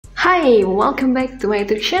Hi, welcome back to my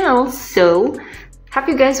YouTube channel. So, have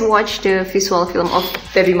you guys watched the visual film of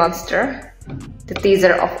BabyMonster? The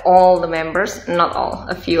teaser of all the members, not all,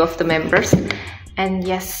 a few of the members. And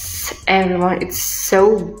yes, everyone, it's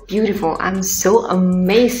so beautiful. I'm so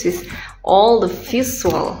amazed with all the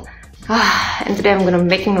visual. And today I'm gonna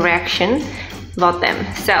making a reaction about them.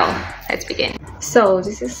 So, let's begin. So,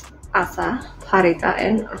 this is Asa, Pharita,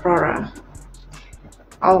 and Rora.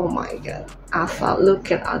 Oh my god, Asa,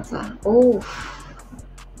 look at Asa. Oh,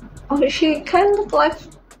 she kind of like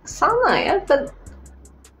Sana, yeah, but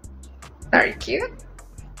very cute.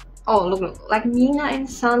 Oh, look, like Mina and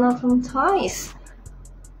Sana from Twice.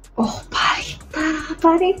 Oh,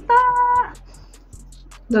 Pharita.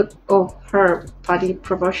 Look, oh, her body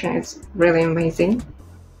proportion is really amazing.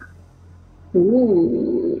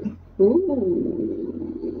 Ooh.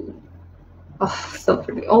 Oh, so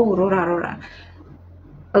pretty. Oh, Rora.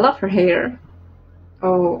 I love her hair.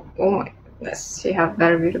 Oh my goodness, she have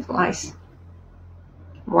very beautiful eyes.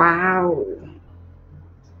 Wow,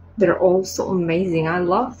 they're all so amazing. I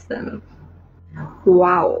love them.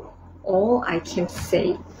 Wow, all I can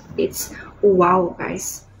say is wow,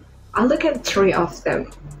 guys. I look at three of them.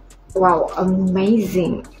 Wow,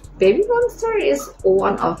 amazing. BabyMonster is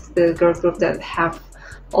one of the girl group that have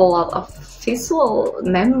a lot of visual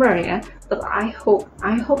member, yeah. But I hope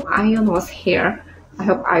Ion was here. I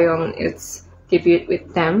hope Ion is debut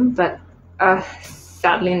with them, but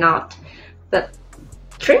sadly not. But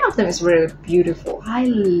three of them is really beautiful. I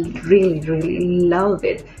really love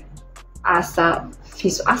it. Asa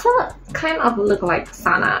kind of look like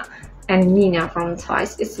Sana and Nina from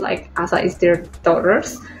Twice. It's like Asa is their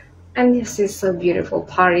daughters, and this is so beautiful.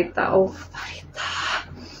 Pharita, oh Pharita,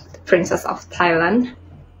 the princess of Thailand.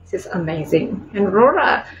 This is amazing. And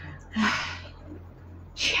Rora.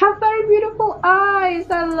 She have very beautiful eyes.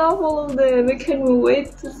 I love all of them. I can't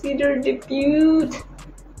wait to see their debut.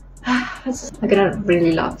 I'm gonna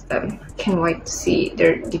really love them. Can't wait to see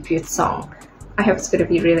their debut song. I hope it's gonna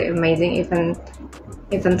be really amazing,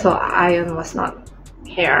 even though Ion was not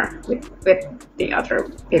here with the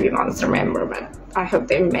other BabyMonster member, but I hope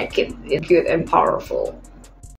they make it good and powerful.